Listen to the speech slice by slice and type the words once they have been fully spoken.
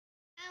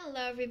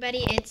Hello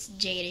everybody, it's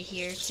Jada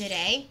here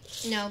today.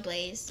 No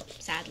Blaze,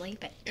 sadly,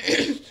 but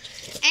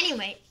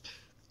anyway.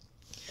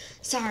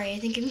 Sorry, I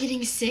think I'm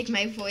getting sick.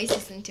 My voice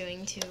isn't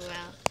doing too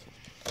well.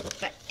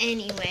 But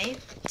anyway,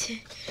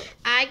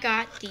 I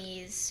got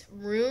these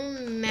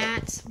room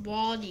mats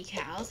wall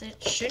decals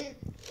that shouldn't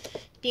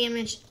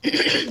damage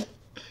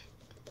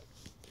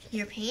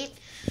your paint.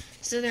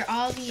 So they're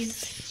all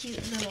these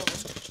cute little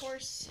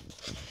horse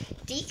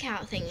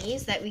decal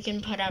thingies that we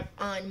can put up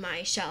on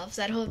my shelves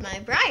that hold my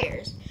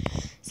briars.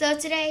 So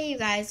today you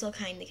guys will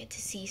kind of get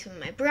to see some of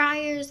my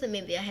briars that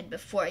maybe I had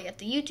before I got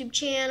the YouTube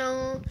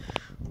channel,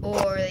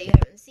 or that you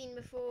haven't seen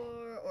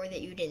before, or that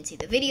you didn't see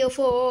the video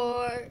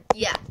for.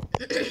 Yeah.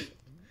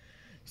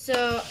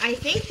 So I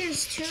think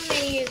there's too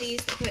many of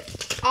these to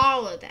put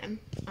all of them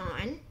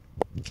on,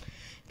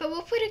 but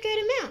we'll put a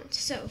good amount.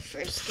 So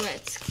first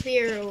let's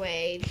clear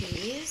away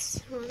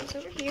these ones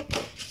over here,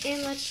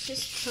 and let's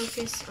just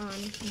focus on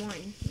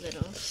one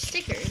little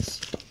sticker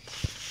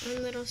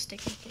thing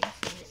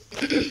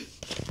for it.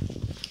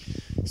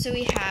 So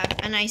we have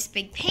a nice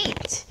big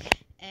paint,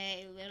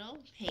 a little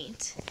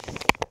paint,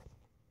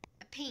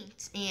 a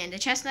paint, and a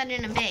chestnut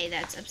and a bay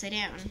that's upside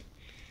down,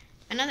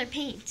 another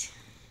paint,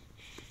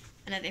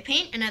 another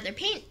paint, another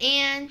paint,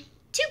 and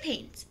two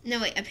paints. No,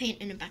 wait, a paint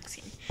and a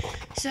buckskin.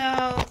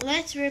 So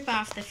let's rip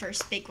off the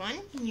first big one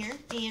here,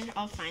 and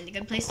I'll find a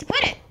good place to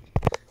put it.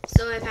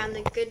 So I found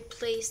a good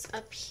place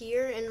up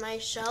here in my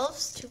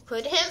shelves to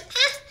put him.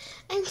 Ah,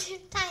 I'm too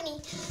tiny.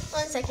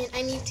 1 second,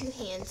 I need two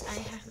hands.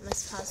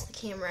 Must pause the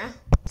camera.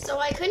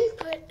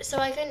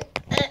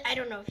 I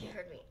don't know if you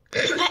heard me.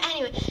 But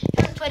anyway, I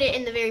couldn't put it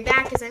in the very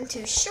back because I'm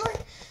too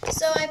short.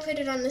 So I put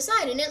it on the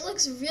side, and it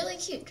looks really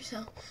cute.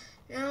 So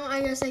now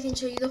I guess I can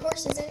show you the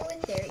horses in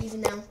with there,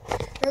 even though,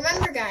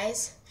 remember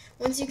guys,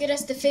 once you get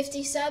us to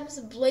 50 subs,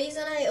 Blaze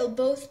and I will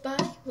both buy,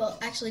 well,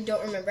 actually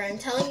don't remember, I'm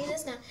telling you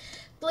this now,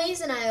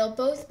 Blaze and I will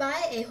both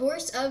buy a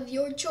horse of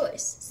your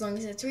choice, as long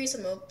as it's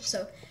reasonable.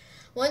 So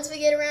once we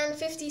get around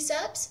 50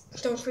 subs,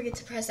 don't forget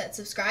to press that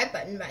subscribe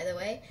button, by the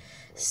way.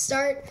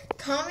 Start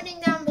commenting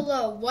down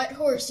below what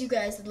horse you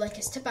guys would like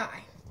us to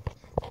buy.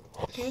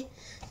 Okay?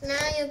 Now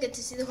you'll get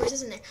to see the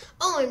horses in there.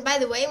 Oh, and by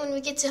the way, when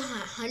we get to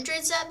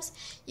 100 subs,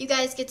 you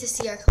guys get to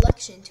see our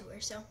collection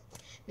tour. So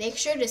make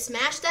sure to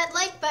smash that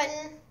like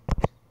button.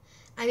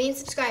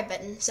 Subscribe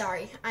button.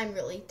 Sorry, I'm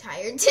really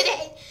tired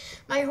today.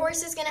 My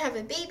horse is going to have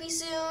a baby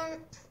soon.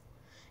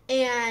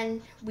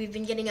 And we've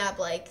been getting up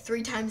like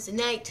 3 times a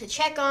night to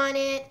check on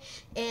it.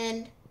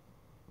 And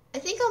I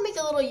think I'll make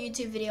a little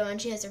YouTube video when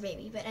she has her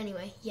baby. But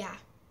anyway, yeah.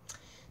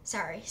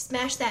 Sorry.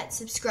 Smash that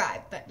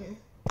subscribe button.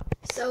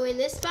 So in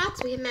this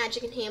box, we have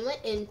Magic and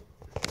Hamlet, and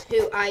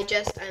who I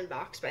just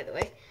unboxed, by the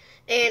way.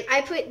 And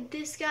I put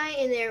this guy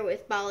in there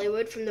with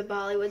Bollywood from the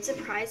Bollywood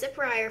Surprise at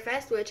Briar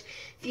Fest, which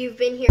if you've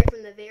been here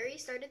from the very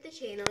start of the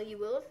channel, you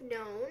will have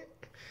known,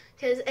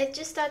 because I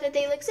just thought that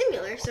they look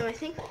similar. So I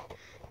think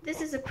this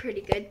is a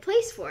pretty good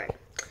place for it.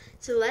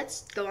 So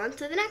let's go on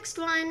to the next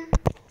one.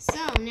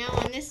 So now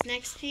on this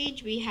next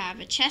page, we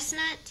have a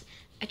chestnut,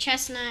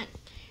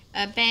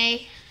 a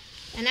bay,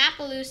 an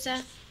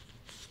Appaloosa,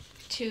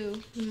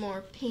 2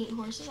 more paint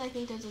horses. I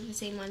think those are the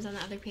same ones on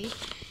the other page.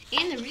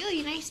 And a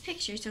really nice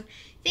picture. So I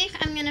think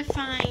I'm going to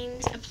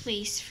find a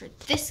place for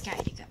this guy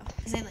to go,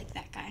 because I like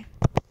that guy.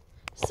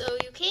 So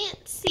you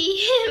can't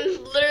see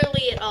him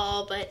literally at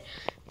all, but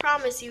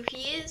promise you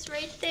he is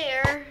right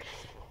there.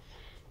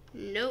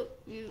 Nope,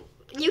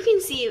 you can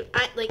see him.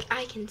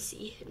 I can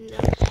see him now.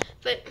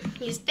 But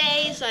he's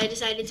bay, so I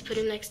decided to put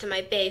him next to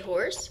my bay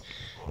horse.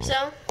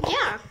 So,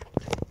 yeah.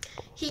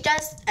 He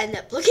does end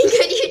up looking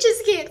good. You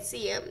just can't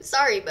see him.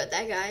 Sorry about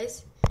that,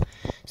 guys.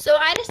 So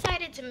I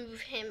decided to move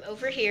him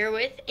over here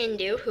with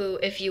Indu, who,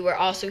 if you were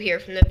also here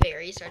from the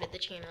very start of the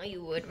channel,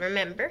 you would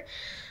remember.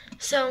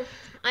 So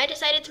I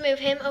decided to move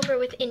him over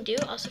with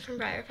Indu, also from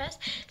Briarfest,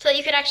 so that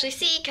you could actually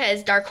see,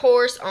 because dark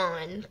horse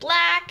on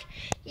black,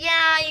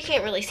 yeah, you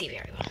can't really see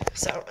very well.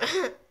 So,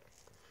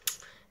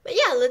 but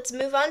yeah, let's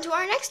move on to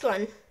our next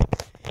one.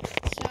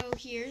 So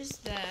here's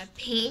the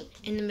paint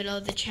in the middle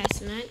of the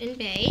chestnut and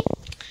bay.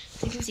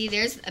 You can see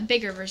there's a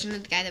bigger version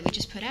of the guy that we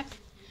just put up.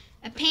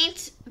 A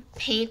pinto,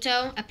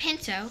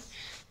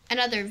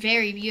 another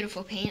very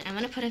beautiful paint. I'm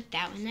going to put up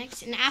that one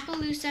next. An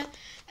Appaloosa,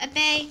 a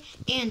bay,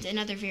 and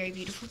another very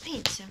beautiful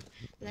paint. So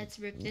let's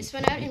rip this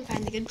one out and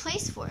find a good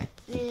place for it.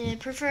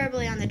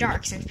 Preferably on the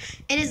dark, since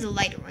it is a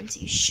lighter one, so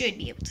you should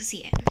be able to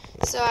see it.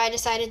 So I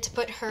decided to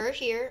put her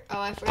here.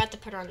 Oh, I forgot to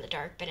put her on the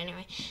dark, but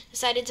anyway.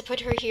 Decided to put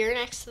her here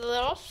next to the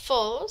little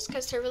foals,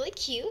 because they're really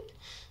cute.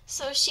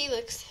 So she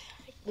looks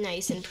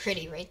nice and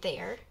pretty right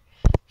there,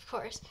 of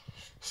course.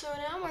 So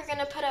now we're going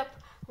to put up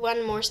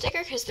one more sticker,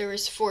 because there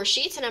was 4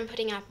 sheets, and I'm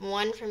putting up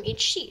 1 from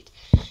each sheet.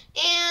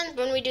 And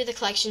when we do the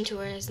collection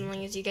tour, as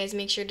long as you guys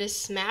make sure to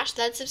smash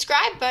that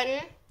subscribe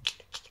button.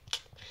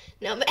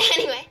 No, but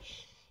anyway,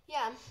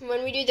 yeah,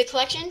 when we do the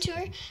collection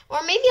tour,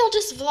 or maybe I'll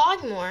just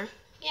vlog more.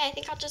 Yeah, I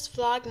think I'll just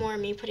vlog more of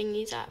me putting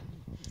these up.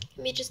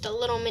 Maybe just a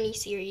little mini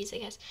series, I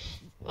guess.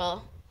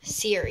 Well,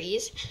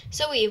 series.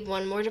 So we have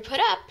one more to put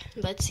up.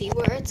 Let's see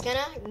where it's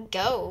gonna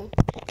go.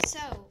 So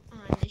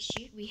on this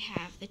sheet we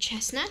have the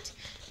chestnut,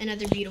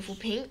 another beautiful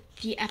paint,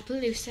 the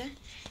Appaloosa,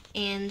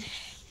 and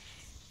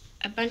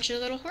a bunch of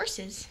little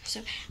horses.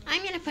 So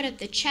I'm gonna put up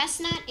the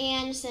chestnut,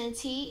 and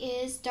since he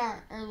is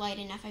dark or light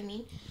enough,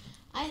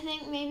 I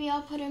think maybe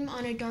I'll put him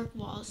on a dark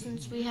wall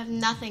since we have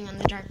nothing on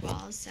the dark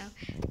walls. So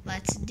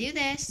let's do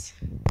this.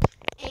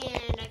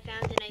 And I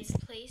found a nice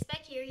place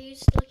back here. You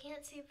still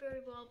can't see it very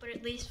well, but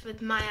at least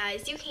with my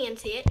eyes you can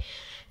see it.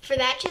 For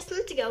that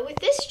chestnut to go with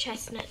this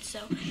chestnut. So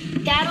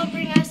that'll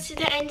bring us to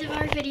the end of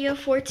our video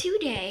for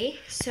today.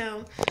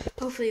 So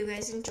hopefully you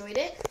guys enjoyed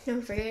it.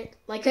 Don't forget,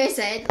 like I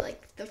said,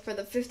 for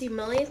the 50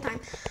 millionth time,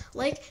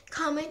 like,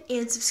 comment,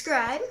 and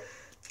subscribe.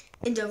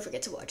 And don't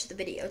forget to watch the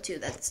video too.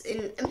 That's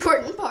an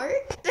important part.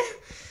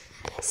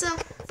 So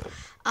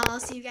I'll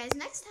see you guys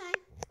next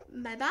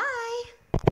time. Bye-bye.